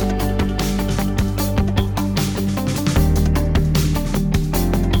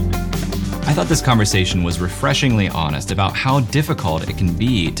 I I thought this conversation was refreshingly honest about how difficult it can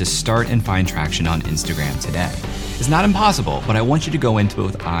be to start and find traction on Instagram today. It's not impossible, but I want you to go into it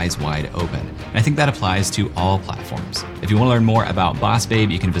with eyes wide open. And I think that applies to all platforms. If you want to learn more about Boss Babe,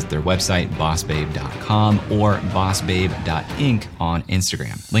 you can visit their website, bossbabe.com or bossbabe.inc on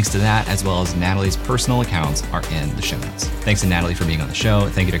Instagram. Links to that, as well as Natalie's personal accounts, are in the show notes. Thanks to Natalie for being on the show.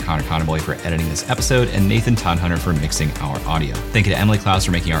 Thank you to Connor Conboy for editing this episode, and Nathan Todhunter for mixing our audio. Thank you to Emily Klaus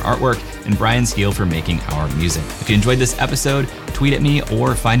for making our artwork, and Brian Skeel for making our music. If you enjoyed this episode, tweet at me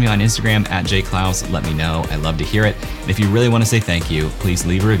or find me on Instagram at jklaus. Let me know. I love to hear it. And if you really want to say thank you, please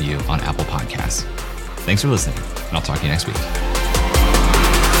leave a review on Apple Podcasts. Thanks for listening, and I'll talk to you next week.